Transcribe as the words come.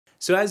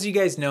So as you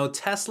guys know,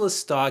 Tesla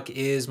stock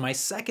is my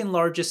second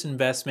largest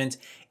investment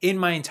in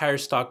my entire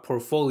stock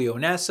portfolio.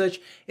 And as such,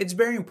 it's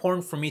very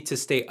important for me to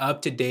stay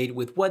up to date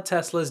with what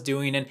Tesla is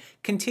doing and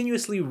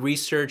continuously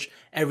research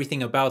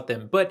everything about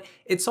them. But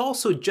it's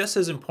also just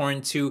as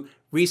important to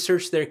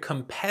research their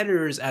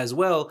competitors as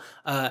well,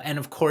 and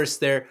of course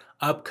their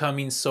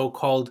upcoming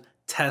so-called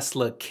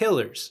Tesla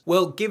Killers.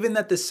 Well, given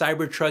that the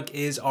Cybertruck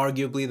is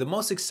arguably the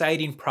most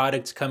exciting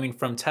product coming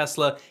from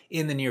Tesla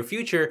in the near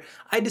future,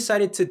 I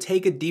decided to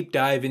take a deep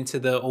dive into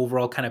the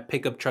overall kind of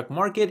pickup truck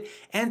market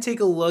and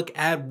take a look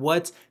at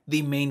what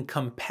the main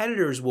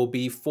competitors will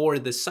be for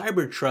the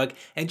Cybertruck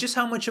and just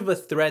how much of a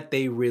threat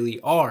they really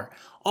are.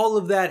 All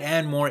of that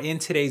and more in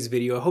today's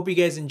video. I hope you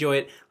guys enjoy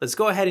it. Let's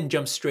go ahead and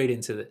jump straight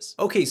into this.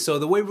 Okay, so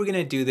the way we're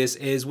gonna do this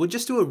is we'll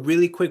just do a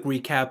really quick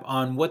recap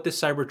on what the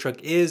Cybertruck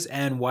is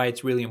and why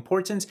it's really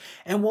important.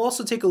 And we'll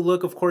also take a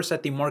look, of course,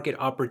 at the market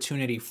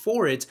opportunity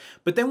for it,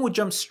 but then we'll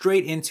jump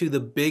straight into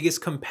the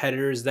biggest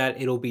competitors that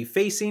it'll be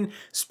facing,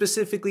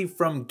 specifically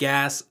from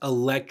gas,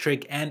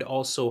 electric, and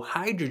also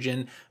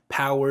hydrogen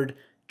powered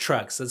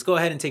trucks. Let's go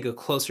ahead and take a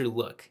closer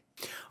look.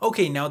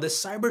 Okay, now the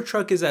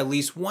Cybertruck is at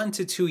least 1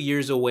 to 2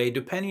 years away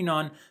depending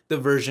on the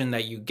version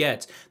that you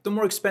get. The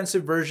more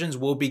expensive versions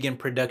will begin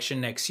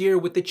production next year,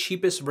 with the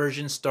cheapest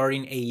version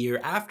starting a year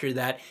after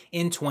that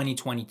in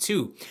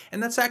 2022.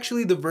 And that's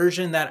actually the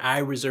version that I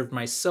reserved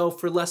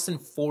myself for less than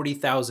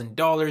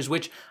 $40,000,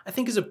 which I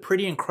think is a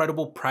pretty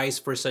incredible price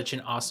for such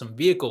an awesome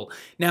vehicle.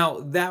 Now,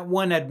 that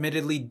one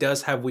admittedly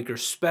does have weaker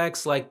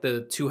specs like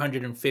the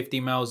 250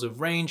 miles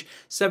of range,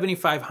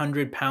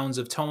 7,500 pounds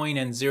of towing,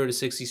 and 0 to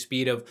 60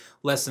 speed of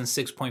less than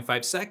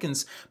 6.5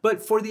 seconds,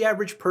 but for the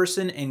average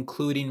person,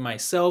 including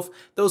myself,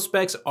 those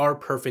specs are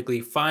perfectly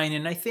fine,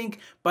 and I think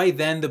by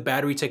then the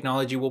battery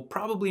technology will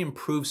probably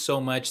improve so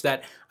much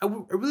that I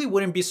really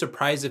wouldn't be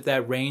surprised if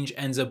that range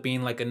ends up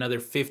being like another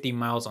 50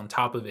 miles on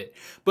top of it.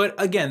 But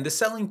again, the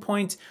selling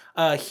point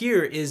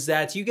here is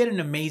that you get an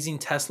amazing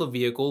Tesla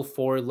vehicle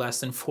for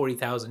less than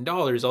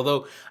 $40,000,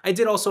 although I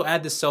did also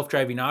add the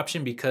self-driving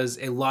option because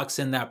it locks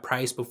in that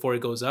price before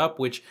it goes up,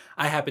 which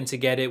I happened to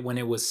get it when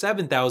it was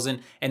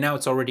 $7,000 and now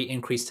it's already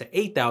increased to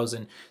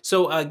 $8,000.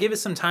 So give it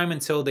some time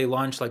until they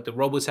launch like the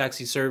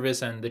robotaxi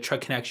service and the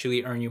truck can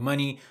actually earn you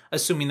money,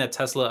 assuming that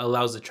Tesla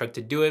allows the truck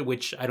to do it,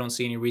 which I don't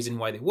see any reason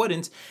why they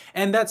wouldn't.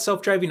 And that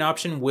self-driving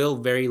option will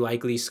very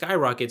likely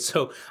skyrocket.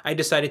 So I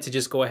decided to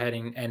just go ahead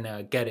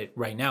and get it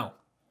right now.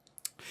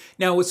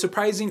 Now, what's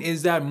surprising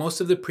is that most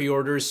of the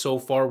pre-orders so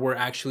far were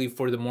actually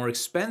for the more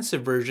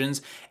expensive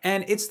versions,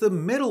 and it's the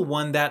middle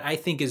one that I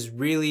think is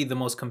really the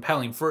most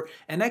compelling. For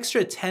an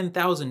extra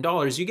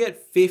 $10,000, you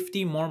get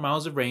 50 more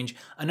miles of range,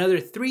 another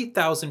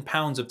 3,000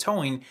 pounds of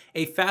towing,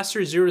 a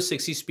faster 0 to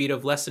 60 speed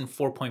of less than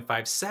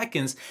 4.5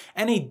 seconds,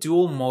 and a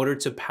dual motor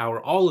to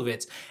power all of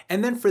it.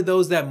 And then for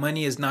those that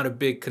money is not a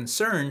big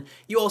concern,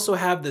 you also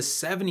have the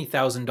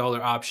 $70,000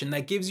 option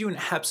that gives you an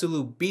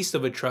absolute beast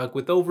of a truck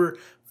with over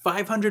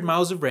 500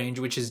 miles of range,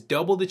 which is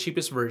double the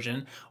cheapest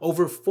version,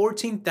 over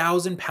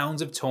 14,000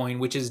 pounds of towing,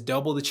 which is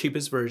double the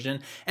cheapest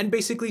version, and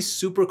basically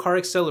supercar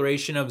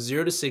acceleration of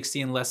 0 to 60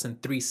 in less than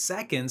 3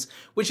 seconds,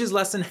 which is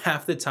less than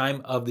half the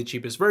time of the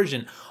cheapest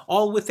version,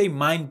 all with a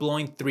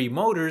mind-blowing 3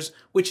 motors,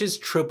 which is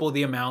triple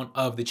the amount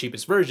of the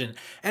cheapest version.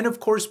 And of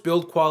course,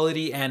 build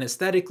quality and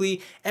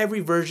aesthetically, every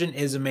version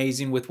is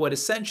amazing with what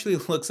essentially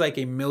looks like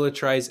a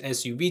militarized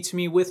SUV to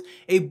me, with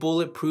a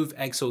bulletproof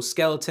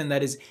exoskeleton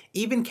that is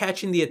even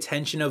catching the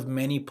attention of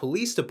many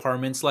police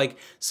departments, like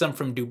some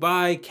from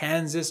Dubai,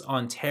 Kansas,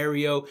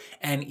 Ontario,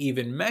 and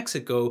even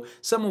Mexico,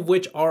 some of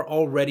which are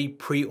already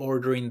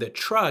pre-ordering the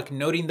truck,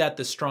 noting that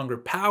the stronger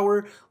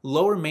power,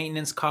 lower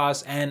maintenance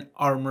costs, and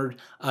armored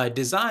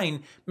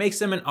design makes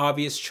them an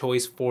obvious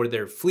choice for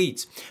their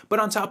fleets. But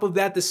on top of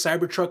that, the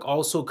Cybertruck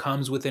also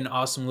comes with an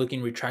awesome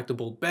looking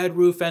retractable bed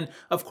roof and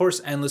of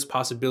course endless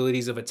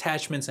possibilities of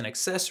attachments and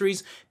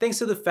accessories, thanks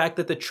to the fact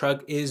that the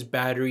truck is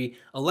battery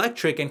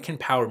electric and can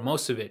power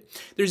most of it.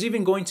 There's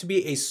even going to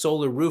be a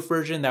solar roof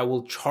version that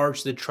will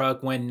charge the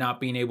truck when not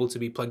being able to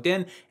be plugged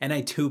in, and I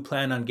do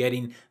plan on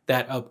getting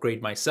that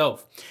upgrade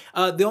myself.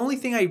 The only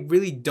thing I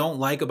really don't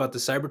like about the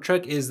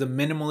Cybertruck is the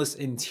minimalist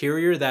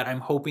interior that I'm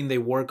hoping they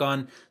work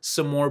on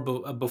some more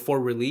before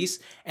release,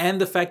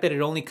 and the fact that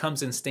it only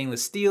comes in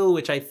stainless steel,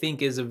 which I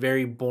think is a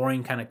very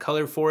boring kind of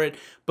color for it,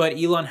 but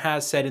Elon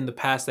has said in the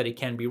past that it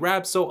can be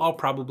wrapped, so I'll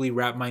probably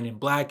wrap mine in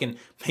black and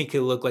make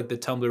it look like the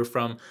tumbler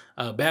from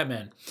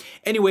Batman.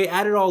 Anyway,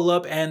 add it all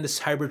up and the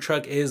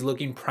Cybertruck is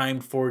looking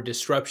primed for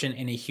disruption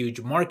in a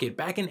huge market.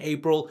 Back in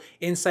April,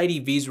 Inside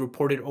EVs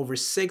reported over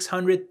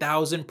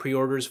 600,000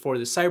 pre-orders for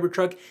the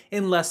Cybertruck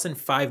in less than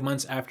 5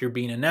 months after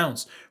being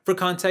announced. For For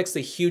context,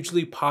 the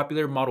hugely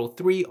popular Model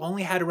 3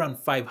 only had around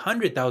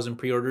 500,000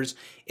 pre-orders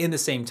in the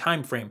same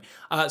time frame.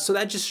 So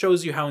that just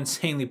shows you how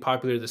insanely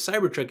popular the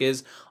Cybertruck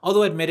is,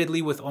 although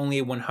admittedly with only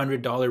a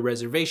 $100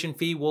 reservation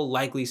fee, we'll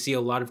likely see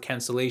a lot of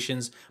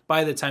cancellations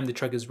by the time the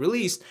truck is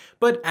released,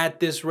 but at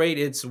this rate,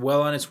 it's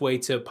well on its way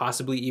to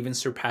possibly even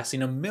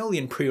surpassing 1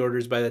 million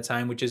pre-orders by the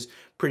time, which is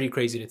pretty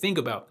crazy to think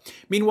about.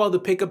 Meanwhile, the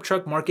pickup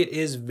truck market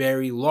is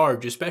very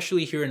large,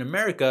 especially here in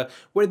America,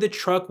 where the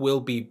truck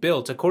will be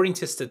built. According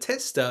to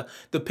Statista,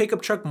 the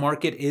pickup truck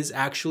market is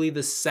actually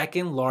the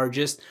second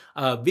largest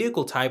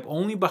vehicle type,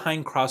 only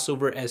behind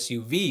crossover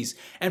SUVs.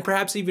 And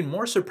perhaps even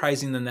more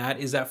surprising than that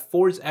is that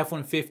Ford's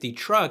F-150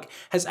 truck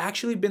has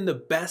actually been the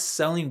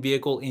best-selling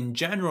vehicle in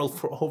general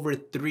for over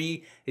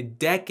 3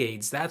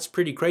 decades. That's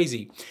pretty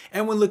crazy.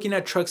 And when looking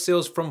at truck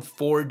sales from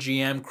Ford,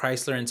 GM,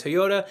 Chrysler, and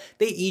Toyota,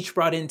 they each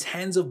brought in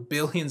tens of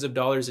billions of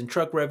dollars in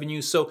truck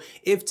revenue. So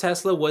if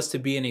Tesla was to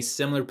be in a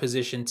similar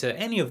position to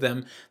any of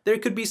them, there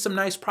could be some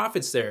nice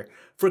profits there.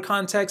 For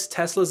context,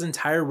 Tesla's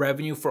entire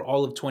revenue for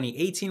all of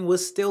 2018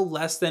 was still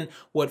less than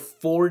what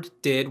Ford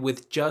did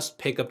with just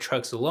pickup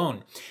trucks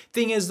alone.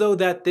 Thing is though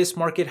that this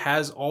market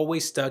has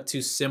always stuck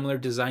to similar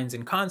designs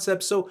and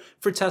concepts, so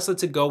for Tesla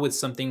to go with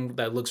something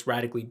that looks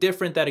radically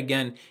different, that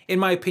again, in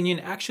my opinion,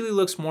 actually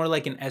looks more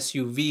like an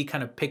SUV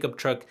kind of pickup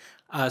truck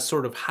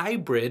sort of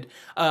hybrid,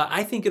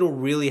 I think it'll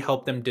really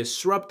help them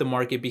disrupt the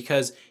market,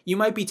 because you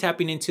might be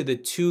tapping into the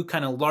two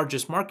kind of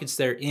largest markets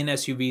there in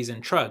SUVs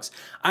and trucks.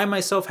 I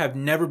myself have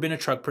never been a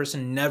truck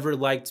person, never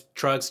liked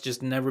trucks,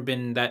 just never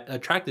been that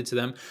attracted to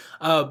them,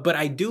 but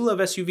I do love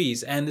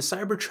SUVs, and the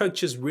Cybertruck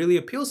just really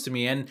appeals to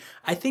me, and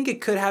I think it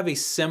could have a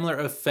similar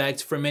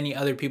effect for many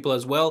other people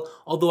as well,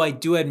 although I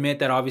do admit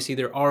that obviously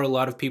there are a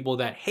lot of people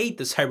that hate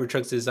the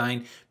Cybertruck's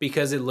design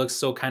because it looks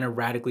so kind of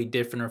radically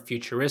different or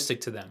futuristic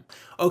to them.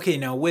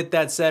 Okay, now with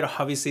that said,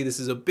 obviously this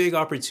is a big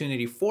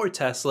opportunity for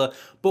Tesla,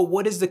 but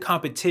what is the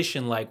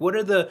competition like? What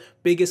are the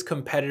biggest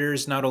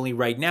competitors not only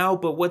right now,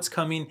 but what's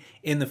coming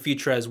in the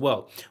future as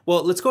well?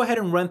 Well, let's go ahead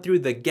and run through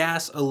the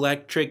gas,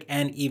 electric,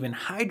 and even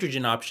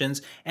hydrogen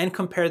options and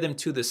compare them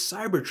to the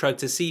Cybertruck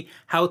to see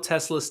how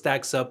Tesla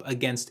stacks up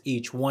against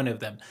each one of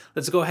them.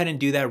 Let's go ahead and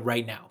do that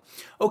right now.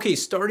 Okay,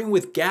 starting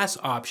with gas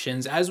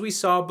options, as we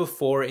saw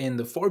before in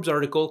the Forbes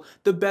article,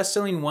 the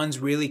best-selling ones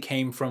really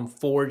came from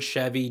Ford,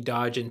 Chevy,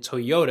 Dodge, and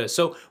Toyota.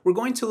 So we're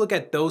going to look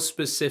at those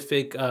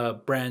specific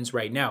brands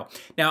right now.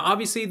 Now,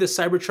 obviously, the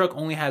Cybertruck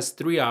only has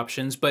 3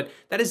 options, but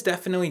that is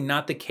definitely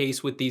not the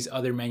case with these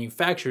other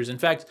manufacturers. In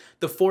fact,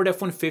 the Ford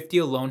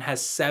F-150 alone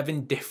has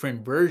 7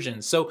 different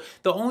versions. So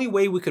the only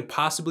way we could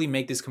possibly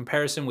make this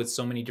comparison with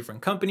so many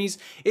different companies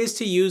is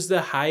to use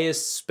the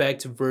highest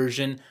spec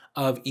version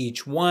of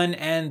each one,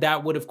 and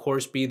that would of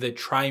course be the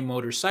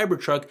tri-motor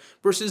Cybertruck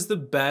versus the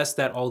best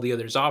that all the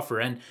others offer.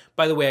 And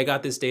by the way, I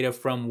got this data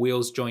from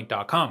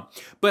wheelsjoint.com,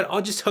 but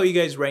I'll just tell you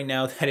guys right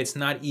now that it's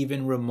not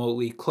even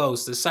remotely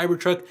close. The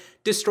Cybertruck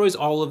destroys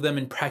all of them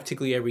in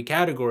practically every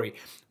category.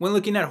 When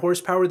looking at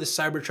horsepower, the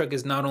Cybertruck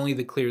is not only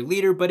the clear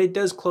leader, but it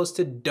does close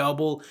to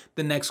double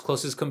the next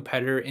closest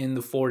competitor in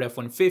the Ford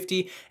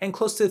F-150 and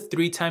close to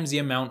 3 times the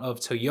amount of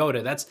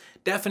Toyota. That's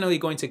definitely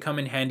going to come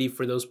in handy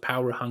for those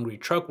power-hungry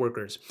truck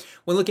workers.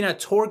 When looking at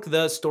torque,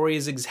 the story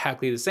is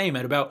exactly the same,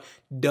 at about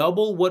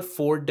double what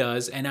Ford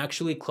does and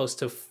actually close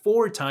to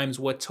 4 times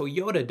what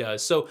Toyota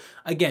does. So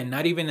again,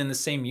 not even in the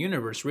same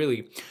universe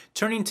really.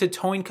 Turning to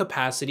towing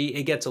capacity,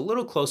 it gets a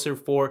little closer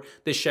for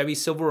the Chevy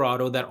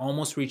Silverado that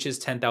almost reaches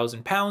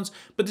 10,000 pounds,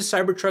 but the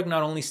Cybertruck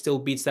not only still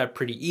beats that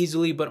pretty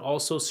easily, but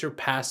also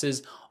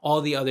surpasses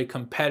all the other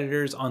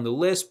competitors on the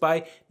list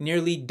by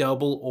nearly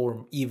double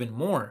or even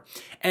more.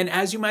 And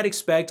as you might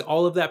expect,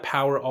 all of that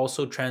power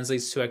also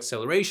translates to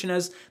acceleration,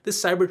 as the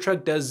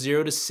Cybertruck does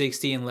 0 to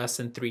 60 in less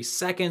than 3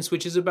 seconds,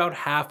 which is about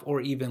half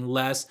or even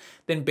less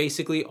than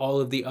basically all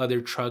of the other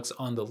trucks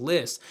on the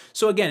list.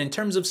 So again, in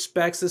terms of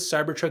specs, the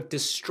Cybertruck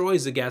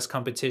destroys the gas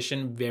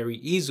competition very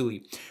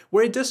easily.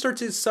 Where it does start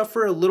to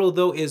suffer a little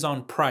though is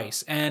on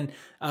price, and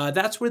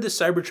that's where the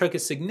Cybertruck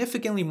is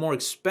significantly more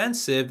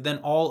expensive than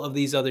all of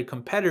these other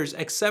competitors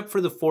except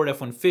for the Ford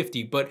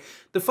F-150. But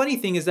the funny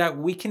thing is that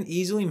we can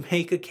easily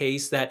make a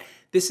case that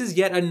this is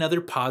yet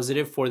another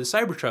positive for the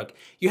Cybertruck.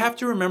 You have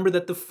to remember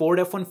that the Ford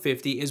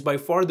F-150 is by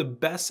far the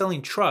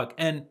best-selling truck,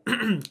 and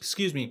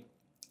excuse me,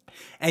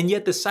 and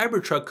yet the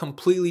Cybertruck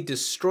completely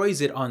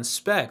destroys it on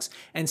specs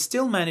and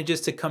still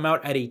manages to come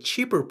out at a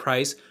cheaper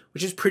price,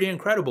 which is pretty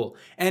incredible.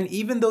 And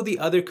even though the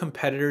other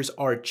competitors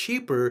are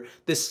cheaper,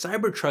 the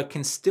Cybertruck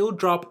can still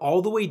drop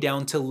all the way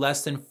down to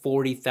less than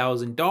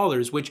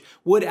 $40,000, which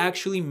would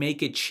actually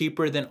make it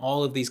cheaper than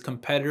all of these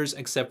competitors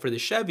except for the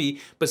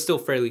Chevy, but still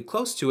fairly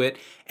close to it.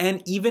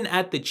 And even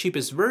at the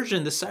cheapest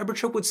version, the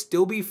Cybertruck would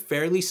still be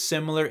fairly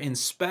similar in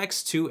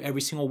specs to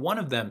every single one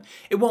of them.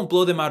 It won't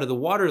blow them out of the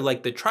water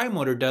like the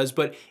tri-motor does,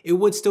 but it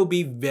would still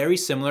be very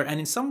similar, and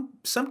in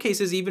some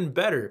cases even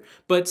better,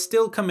 but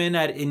still come in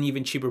at an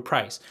even cheaper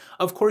price.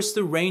 Of course,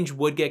 the range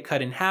would get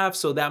cut in half,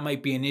 so that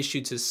might be an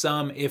issue to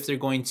some if they're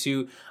going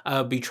to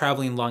be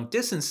traveling long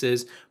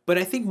distances. But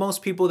I think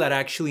most people that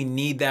actually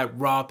need that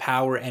raw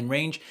power and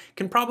range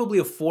can probably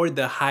afford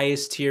the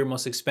highest tier,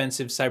 most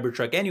expensive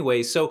Cybertruck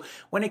anyway. So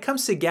when it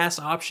comes to gas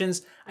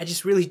options, I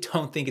just really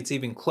don't think it's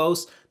even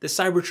close. The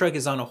Cybertruck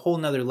is on a whole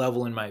nother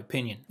level in my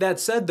opinion. That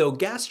said though,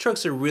 gas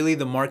trucks are really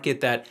the market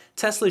that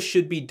Tesla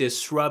should be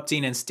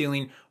disrupting and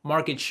stealing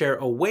market share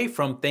away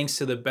from thanks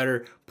to the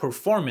better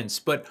performance.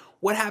 But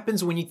what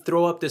happens when you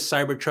throw up the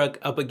Cybertruck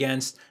up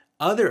against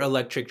other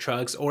electric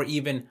trucks or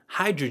even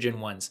hydrogen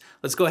ones?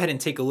 Let's go ahead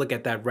and take a look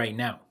at that right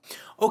now.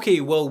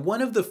 Okay, well,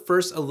 one of the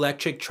first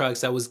electric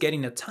trucks that was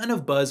getting a ton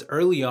of buzz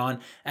early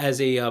on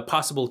as a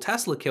possible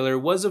Tesla killer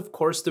was, of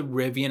course, the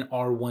Rivian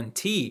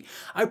R1T.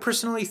 I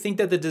personally think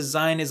that the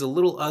design is a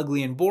little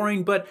ugly and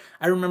boring, but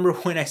I remember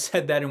when I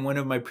said that in one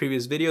of my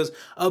previous videos,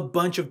 a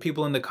bunch of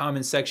people in the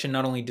comments section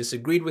not only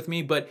disagreed with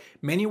me, but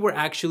many were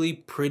actually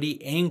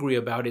pretty angry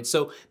about it.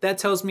 So that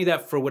tells me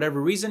that for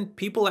whatever reason,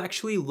 people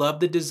actually love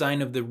the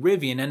design of the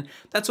Rivian, and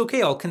that's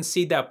okay, I'll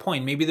concede that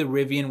point. Maybe the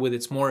Rivian with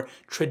its more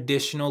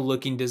traditional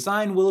looking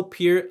design will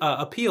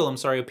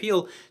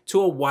appeal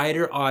to a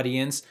wider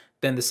audience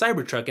than the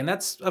Cybertruck, and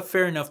that's a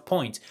fair enough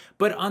point.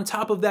 But on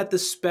top of that, the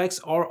specs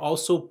are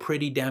also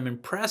pretty damn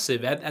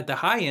impressive. At the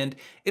high end,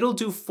 it'll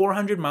do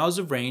 400 miles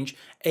of range,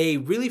 a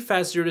really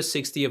fast 0 to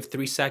 60 of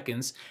 3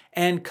 seconds,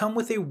 and come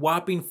with a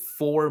whopping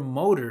 4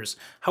 motors.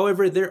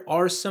 However, there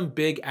are some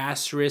big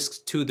asterisks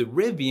to the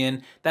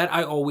Rivian that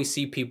I always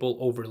see people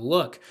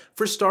overlook.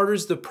 For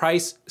starters, the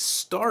price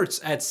starts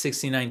at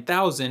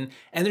 $69,000,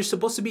 and there's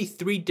supposed to be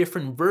 3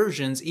 different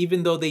versions,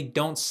 even though they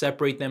don't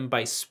separate them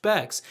by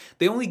specs.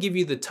 They only give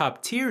you the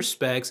top tier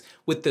specs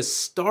with the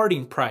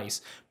starting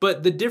price.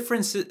 But the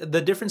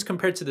difference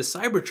compared to the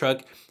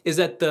Cybertruck is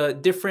that the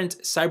different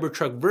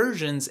Cybertruck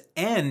versions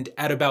end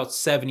at about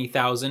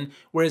 $70,000,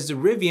 whereas the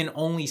Rivian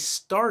only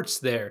starts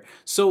there.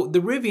 So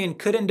the Rivian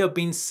could end up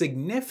being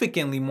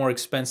significantly more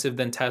expensive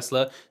than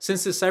Tesla,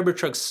 since the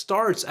Cybertruck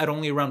starts at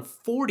only around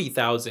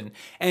 $40,000.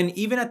 And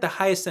even at the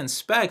highest end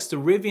specs, the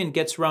Rivian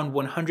gets around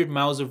 100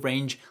 miles of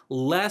range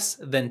less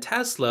than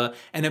Tesla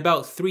and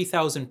about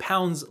 3,000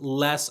 pounds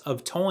less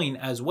of towing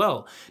as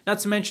well. Not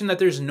to mention that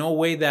there's no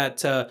way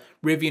that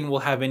Rivian will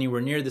have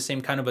anywhere near the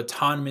same kind of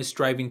autonomous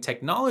driving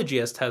technology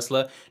as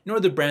Tesla, nor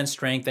the brand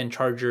strength and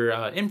charger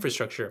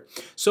infrastructure.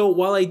 So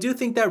while I do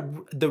think that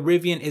the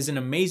Rivian is an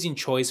amazing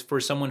choice for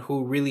someone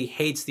who really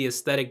hates the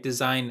aesthetic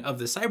design of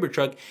the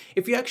Cybertruck,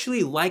 if you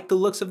actually like the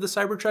looks of the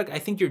Cybertruck, I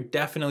think you're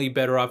definitely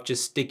better off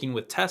just sticking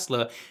with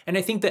Tesla, and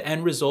I think the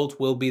end result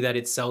will be that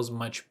it sells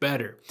much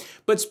better.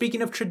 But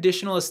speaking of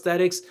traditional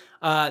aesthetics,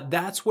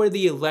 that's where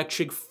the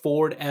electric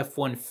Ford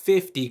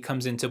F-150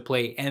 comes into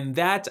play, and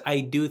that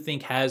I do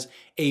think has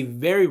a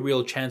very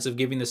real chance of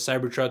giving the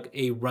Cybertruck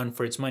a run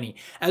for its money.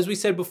 As we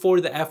said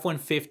before, the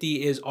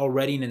F-150 is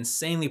already an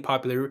insanely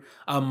popular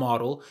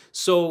model,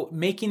 so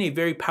making a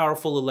very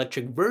powerful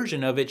electric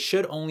version of it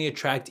should only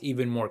attract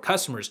even more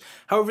customers.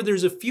 However,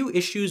 there's a few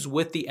issues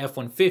with the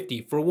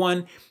F-150. For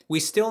one, we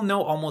still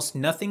know almost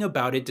nothing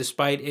about it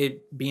despite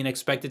it being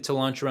expected to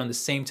launch around the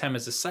same time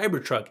as the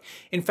Cybertruck.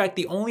 In fact,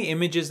 the only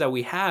images that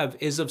we have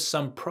is of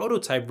some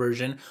prototype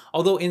version,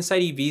 although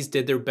Inside EVs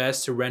did their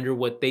best to render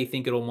what they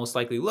think it'll most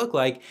likely look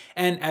like,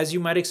 and as you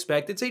might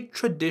expect, it's a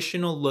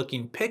traditional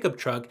looking pickup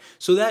truck,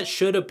 so that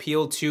should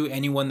appeal to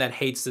anyone that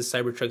hates the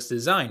Cybertruck's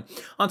design.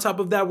 On top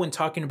of that, when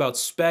talking about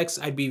specs,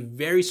 I'd be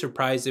very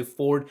surprised if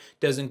Ford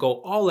doesn't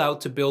go all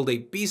out to build a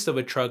beast of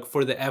a truck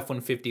for the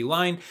F-150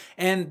 line,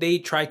 and they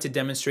tried to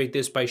demonstrate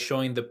this by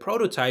showing the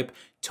prototype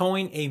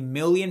towing 1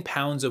 million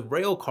pounds of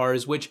rail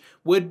cars, which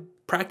would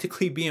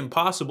practically be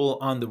impossible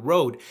on the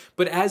road.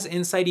 But as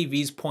Inside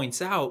EVs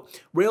points out,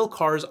 rail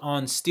cars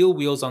on steel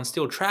wheels on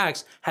steel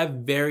tracks have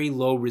very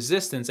low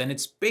resistance, and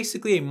it's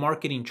basically a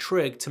marketing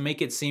trick to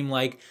make it seem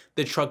like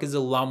the truck is a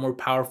lot more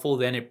powerful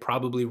than it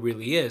probably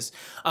really is.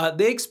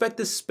 They expect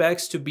the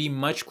specs to be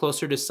much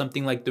closer to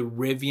something like the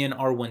Rivian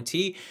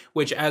R1T,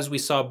 which as we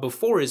saw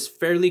before is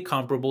fairly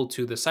comparable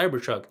to the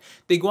Cybertruck.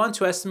 They go on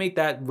to estimate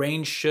that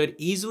range should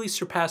easily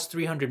surpass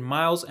 300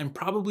 miles and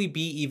probably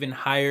be even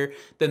higher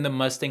than the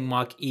Mustang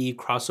Mach-E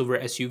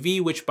crossover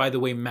SUV, which by the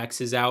way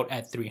maxes out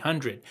at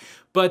 300.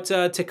 But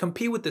to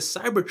compete with the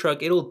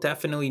Cybertruck, it'll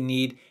definitely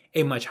need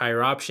a much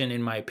higher option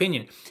in my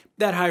opinion.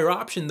 That higher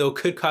option though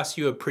could cost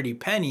you a pretty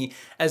penny,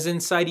 as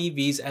Inside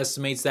EVs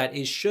estimates that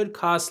it should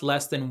cost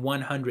less than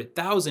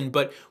 $100,000,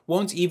 but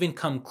won't even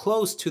come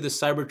close to the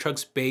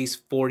Cybertruck's base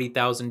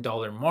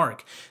 $40,000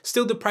 mark.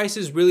 Still, the price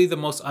is really the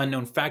most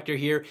unknown factor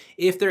here.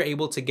 If they're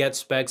able to get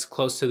specs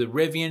close to the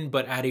Rivian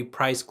but at a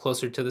price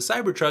closer to the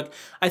Cybertruck,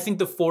 I think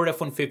the Ford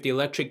F-150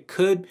 electric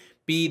could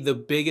be the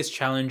biggest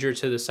challenger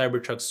to the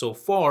Cybertruck so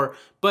far,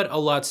 but a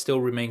lot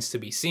still remains to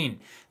be seen.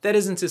 That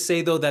isn't to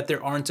say though that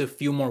there aren't a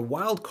few more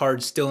wild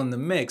cards still in the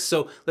mix,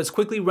 so let's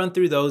quickly run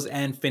through those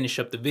and finish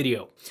up the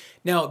video.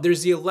 Now,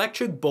 there's the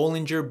electric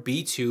Bollinger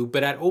B2,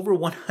 but at over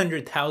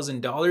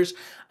 $100,000,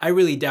 I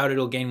really doubt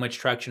it'll gain much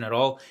traction at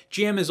all.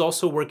 GM is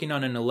also working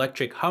on an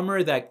electric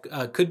Hummer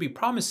that could be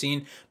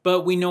promising,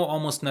 but we know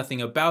almost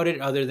nothing about it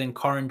other than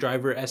Car and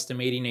Driver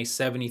estimating a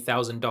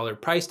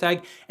 $70,000 price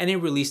tag and a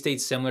release date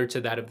similar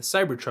to that of the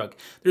Cybertruck.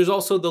 There's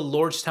also the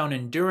Lordstown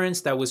Endurance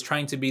that was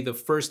trying to be the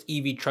first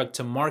EV truck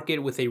to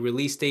market with a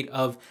release date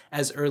of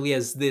as early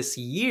as this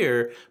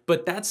year,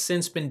 but that's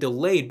since been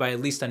delayed by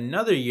at least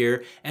another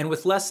year, and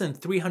with less than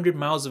 300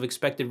 miles of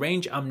expected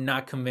range, I'm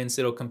not convinced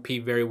it'll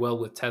compete very well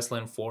with Tesla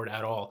and Ford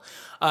at all.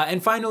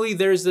 And finally,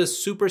 there's the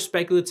super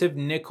speculative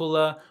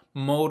Nikola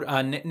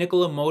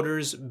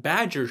Motors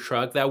Badger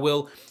truck that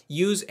will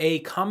use a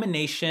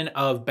combination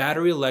of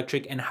battery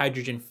electric and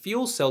hydrogen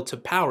fuel cell to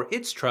power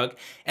its truck,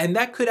 and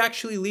that could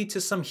actually lead to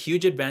some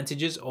huge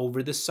advantages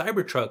over the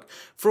Cybertruck.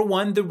 For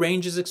one, the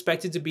range is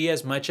expected to be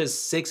as much as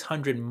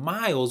 600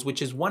 miles,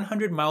 which is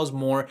 100 miles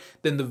more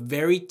than the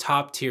very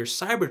top tier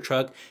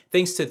Cybertruck,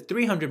 thanks to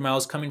 300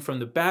 miles coming from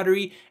the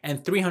battery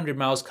and 300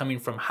 miles coming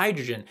from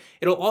hydrogen.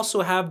 It'll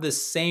also have the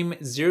same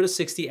 0 to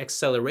 60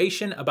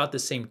 acceleration, about the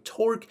same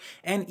torque,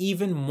 and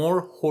even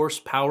more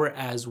horsepower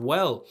as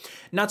well.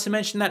 Not to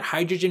mention that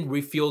hydrogen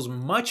refuels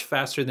much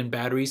faster than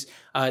batteries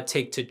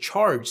take to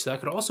charge, so that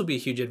could also be a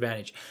huge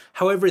advantage.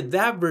 However,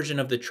 that version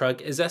of the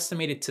truck is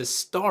estimated to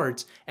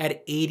start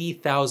at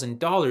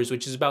 $80,000,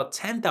 which is about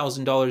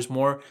 $10,000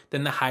 more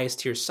than the highest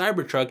tier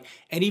Cybertruck,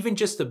 and even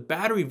just the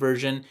battery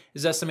version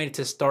is estimated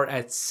to start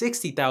at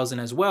 $60,000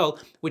 as well,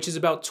 which is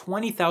about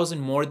 $20,000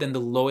 more than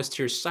the lowest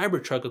tier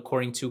Cybertruck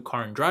according to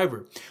Car and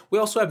Driver. We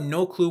also have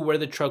no clue where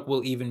the truck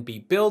will even be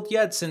built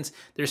yet, since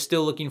they're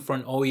still looking for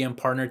an OEM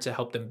partner to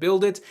help them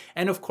build it.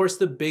 And of course,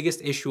 the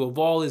biggest issue of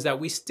all is that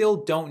we still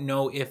don't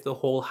know if the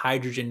whole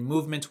hydrogen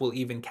movement will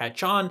even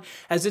catch on,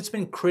 as it's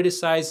been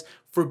criticized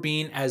for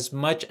being as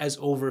much as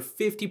over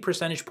 50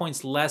 percentage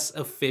points less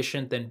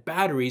efficient than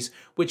batteries,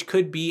 which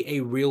could be a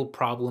real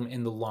problem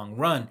in the long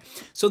run.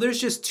 So there's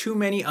just too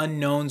many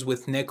unknowns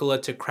with Nikola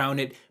to crown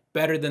it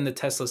better than the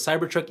Tesla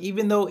Cybertruck,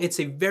 even though it's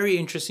a very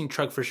interesting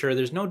truck for sure.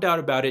 There's no doubt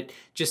about it,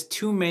 just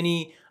too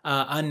many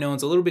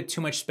unknowns, a little bit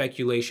too much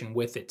speculation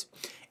with it.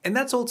 And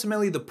that's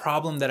ultimately the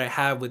problem that I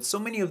have with so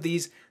many of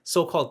these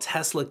so-called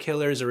Tesla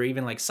killers, or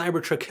even like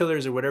Cybertruck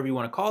killers, or whatever you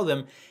want to call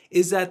them,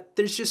 is that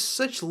there's just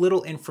such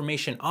little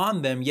information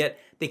on them, yet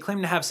they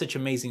claim to have such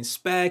amazing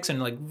specs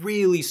and like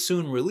really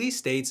soon release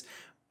dates,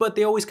 but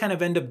they always kind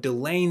of end up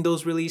delaying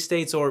those release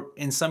dates, or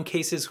in some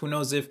cases, who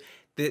knows if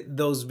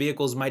those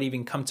vehicles might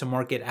even come to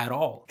market at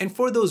all. And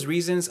for those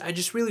reasons, I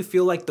just really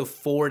feel like the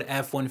Ford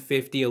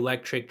F-150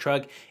 electric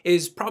truck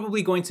is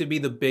probably going to be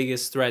the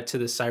biggest threat to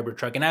the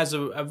Cybertruck, and has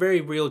a very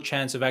real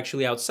chance of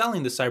actually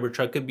outselling the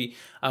Cybertruck. Could be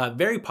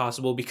very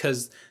possible,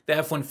 because the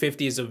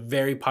F-150 is a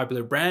very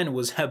popular brand,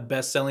 was a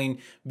best-selling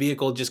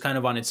vehicle just kind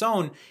of on its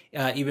own,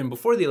 even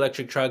before the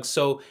electric truck.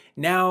 So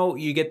now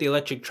you get the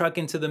electric truck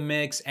into the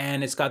mix,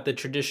 and it's got the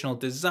traditional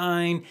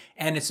design,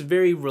 and it's a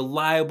very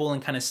reliable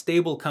and kind of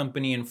stable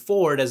company in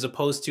Ford, as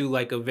opposed to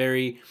like a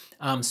very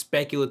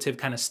speculative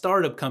kind of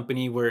startup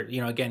company where,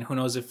 you know, again, who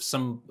knows if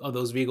some of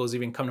those vehicles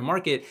even come to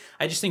market.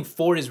 I just think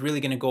Ford is really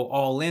going to go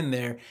all in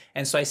there.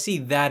 And so I see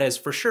that as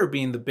for sure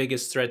being the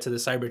biggest threat to the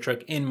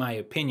Cybertruck, in my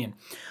opinion.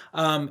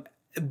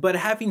 But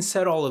having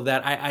said all of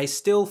that, I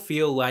still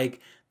feel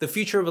like the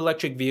future of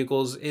electric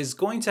vehicles is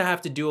going to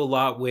have to do a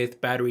lot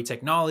with battery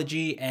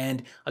technology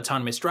and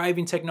autonomous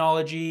driving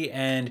technology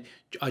and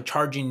a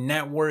charging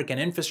network and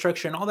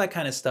infrastructure and all that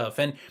kind of stuff.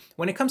 And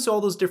when it comes to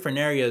all those different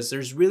areas,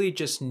 there's really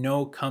just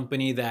no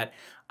company that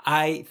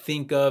I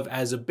think of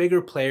as a bigger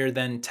player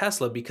than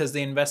Tesla, because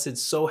they invested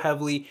so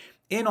heavily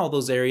in all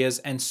those areas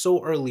and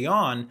so early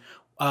on,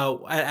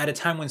 at a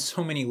time when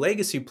so many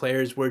legacy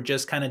players were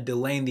just kind of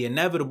delaying the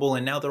inevitable,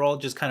 and now they're all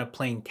just kind of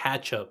playing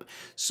catch up.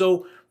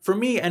 So for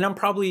me, and I'm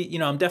probably, you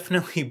know, I'm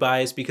definitely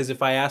biased, because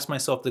if I ask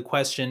myself the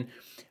question,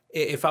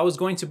 if I was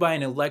going to buy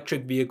an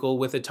electric vehicle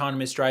with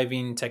autonomous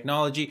driving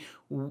technology,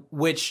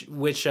 which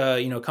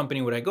you know,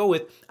 company would I go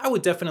with? I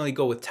would definitely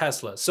go with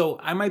Tesla. So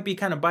I might be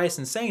kind of biased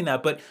in saying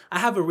that, but I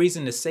have a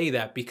reason to say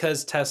that,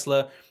 because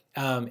Tesla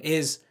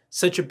is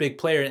such a big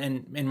player,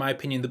 and in my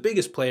opinion, the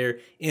biggest player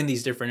in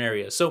these different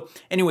areas. So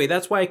anyway,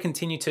 that's why I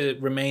continue to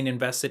remain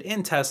invested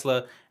in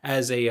Tesla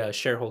as a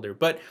shareholder.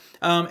 But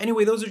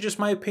anyway, those are just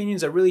my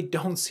opinions. I really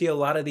don't see a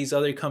lot of these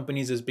other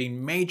companies as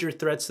being major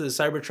threats to the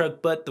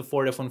Cybertruck, but the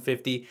Ford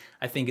F-150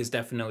 I think is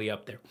definitely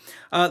up there.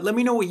 Let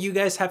me know what you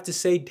guys have to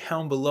say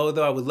down below,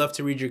 though. I would love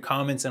to read your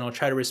comments, and I'll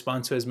try to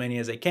respond to as many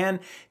as I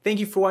can. Thank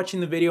you for watching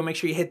the video. Make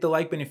sure you hit the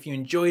like button if you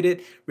enjoyed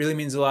it. Really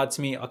means a lot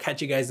to me. I'll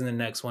catch you guys in the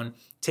next one.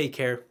 Take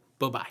care.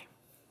 Bye-bye.